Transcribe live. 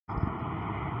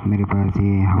मेरे पास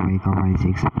ये HUAWEI का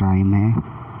Y6 प्राइम है।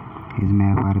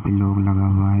 इसमें FRP लॉक लगा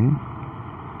हुआ है।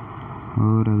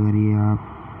 और अगर ये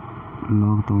आप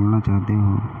लॉक तोड़ना चाहते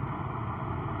हो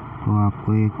तो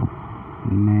आपको एक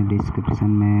मैं डिस्क्रिप्शन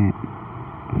में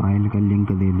फ़ाइल का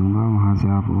लिंक दे दूँगा, वहाँ से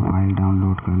आप वो फ़ाइल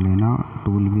डाउनलोड कर लेना।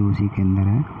 टूल भी उसी के अंदर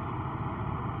है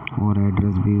और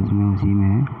एड्रेस भी उसमें उसी में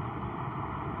है।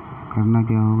 करना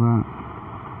क्या होगा,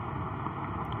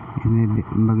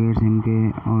 इसमें बगैर सिम के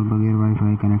और बगैर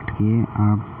वाईफाई कनेक्ट किए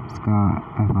आप इसका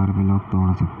FRP लॉक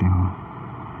तोड़ सकते हो।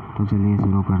 तो चलिए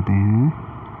शुरू करते हैं।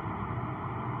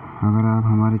 अगर आप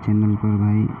हमारे चैनल पर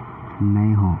भाई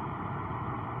नए हो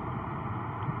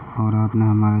और आपने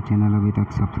हमारा चैनल अभी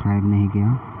तक सब्सक्राइब नहीं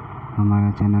किया, हमारा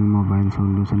चैनल मोबाइल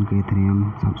सॉल्यूशन के 3M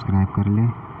सब्सक्राइब कर ले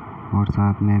और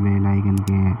साथ में बेल आइकन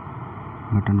के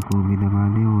बटन को भी दबा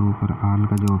दें और ऊपर ऑल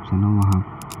का जो ऑप्शन हो वहाँ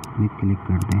भी क्लिक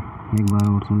कर दें। एक बार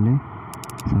और सुन ले,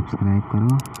 सब्सक्राइब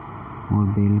करो और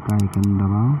बेल का आइकन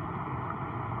दबाओ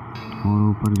और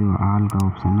ऊपर जो ऑल का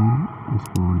ऑप्शन है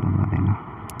उसको और दबा देना,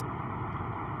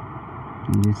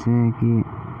 जिससे कि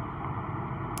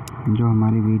जो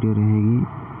हमारी वीडियो रहेगी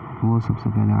वो सबसे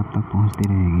पहले आप तक पहुंचती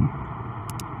रहेगी।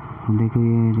 तो देखो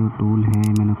ये जो टूल है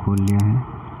मैंने खोल लिया है।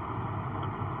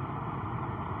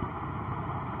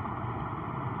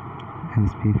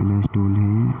 SP फ्लैश टूल है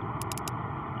ये।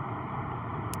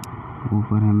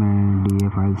 ऊपर हमें DA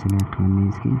फाइल सिलेक्ट करनी है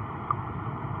इसकी,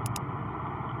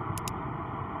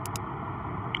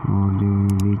 और जो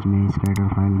बीच में स्कैटर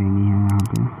फाइल देनी है यहाँ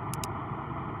पे।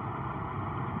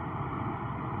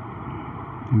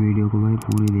 वीडियो को भाई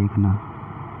पूरी देखना,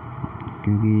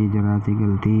 क्योंकि ज़रा सी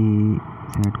गलती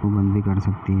सेट को बंद भी कर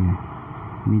सकती है।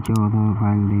 नीचे ऑथर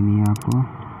फाइल देनी है आपको।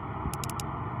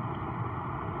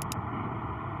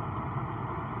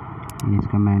 ये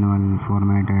इसका मैनुअल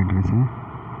फॉर्मेट एड्रेस है।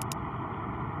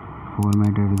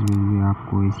 फॉर्मेट एड्रेस भी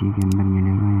आपको इसी के अंदर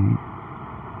मिलेगा।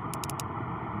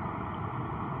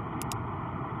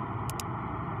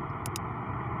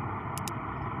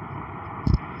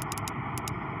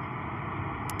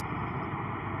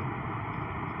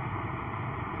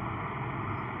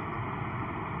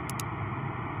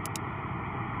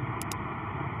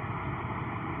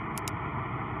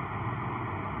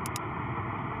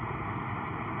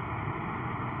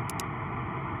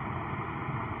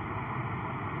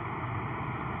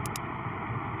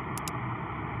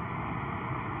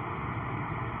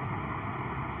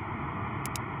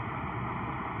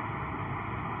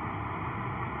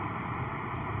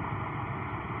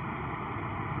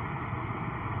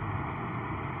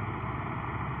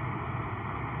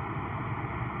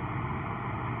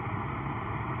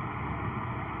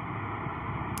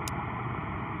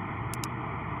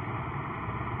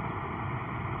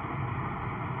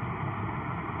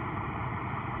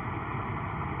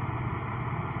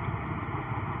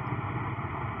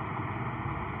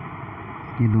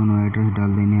 ये दोनों एड्रेस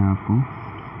डाल देने हैं आपको।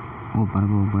 ऊपर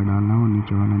को ऊपर डालना है और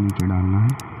नीचे वाला नीचे डालना है।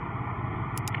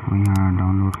 और यहाँ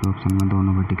डाउनलोड के ऑप्शन में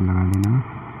दोनों पर टिक लगा देना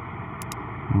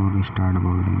और स्टार्ट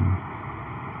बोल देना।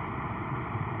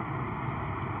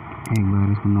 एक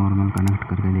बार इसको नॉर्मल कनेक्ट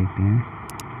करके देखते हैं।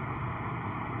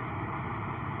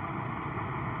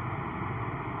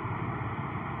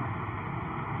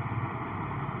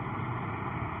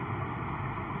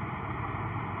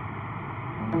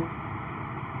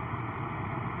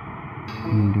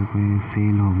 देखो ये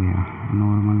फेल हो गया,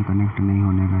 नॉर्मल कनेक्ट नहीं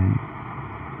होने का है।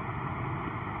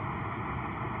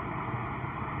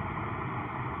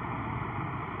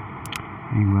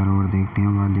 एक बार और देखते हैं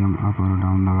वॉल्यूम अप और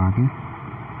डाउन दबा के।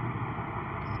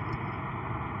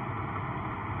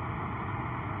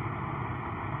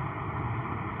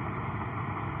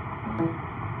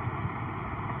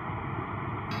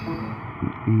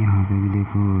 यहाँ पे भी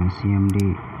देखो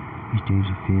CMD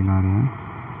स्टेज फेल आ रहा है।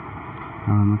 अब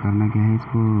हमें करना क्या है,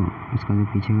 इसका जो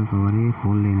पीछे का कवर है ये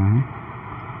खोल लेना है।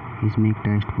 इसमें एक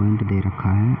टेस्ट पॉइंट दे रखा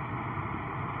है,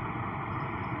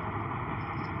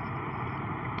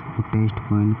 तो टेस्ट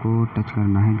पॉइंट को टच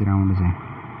करना है ग्राउंड से।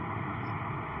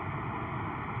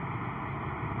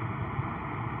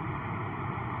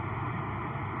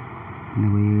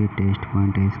 देखो ये टेस्ट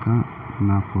पॉइंट है इसका,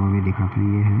 मैं आपको अभी दिखाता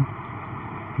हूँ। ये है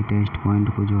कि टेस्ट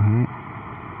पॉइंट को जो है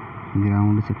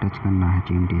ग्राउंड से टच करना है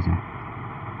चिमटी से।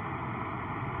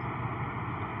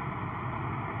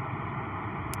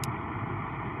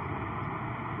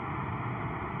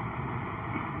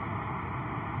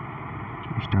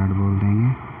 स्टार्ट बोल देंगे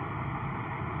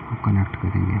और कनेक्ट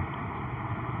करेंगे।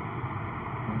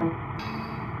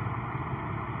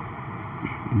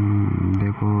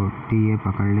 देखो टीए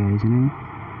पकड़ लिया इसने,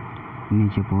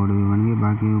 नीचे पोर्ट भी बन गए।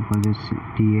 बाकी ऊपर जो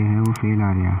टीए है वो फेल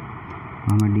आ रहा।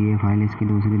 हमें डीए फाइल इसकी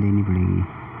दूसरी देनी पड़ेगी।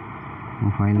 वो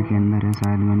फाइल के अंदर है,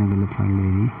 शायद मैंने गलत फाइल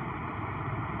दे दी।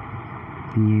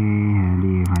 ये है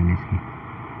जी, ये फाइल इसकी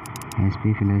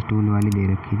SP फ्लैश टूल वाली दे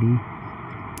रखी थी,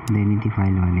 देनी थी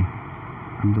फाइल वाली।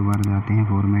 अब दोबारा जाते हैं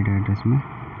फॉर्मेट एड्रेस में,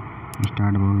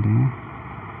 स्टार्ट बोलते हैं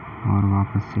और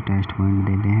वापस से टेस्ट पॉइंट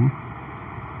देते हैं।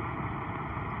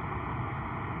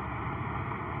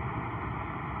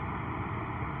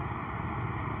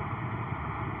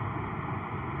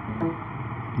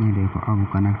 ये देखो अब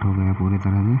कनेक्ट हो गया पूरी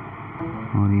तरह से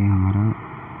और ये हमारा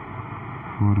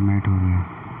फॉर्मेट हो गया।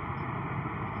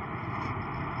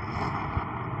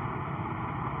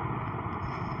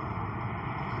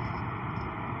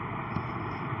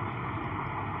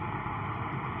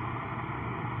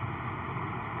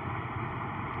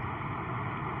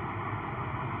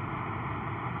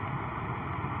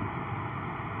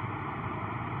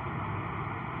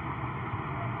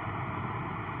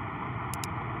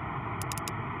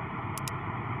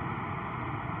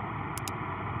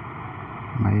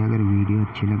 भाई अगर वीडियो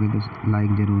अच्छी लगे तो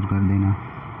लाइक ज़रूर कर देना।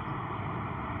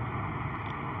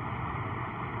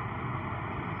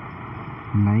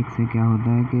 लाइक से क्या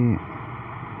होता है कि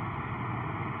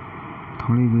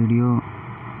थोड़ी वीडियो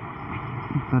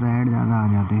पर ऐड ज़्यादा आ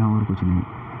जाते हैं और कुछ नहीं।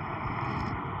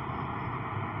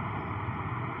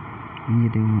 ये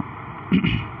देखो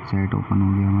सेट ओपन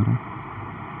हो गया हमारा।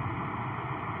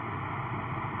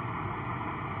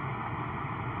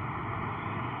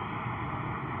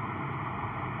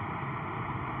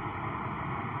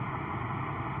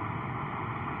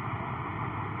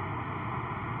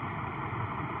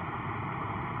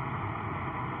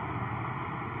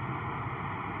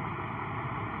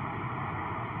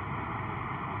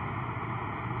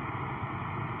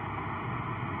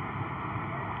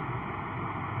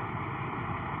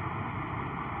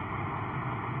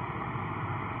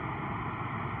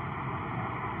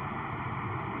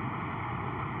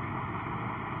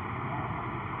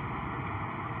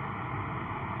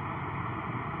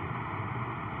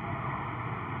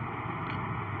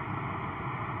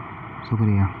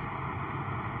 शुक्रिया।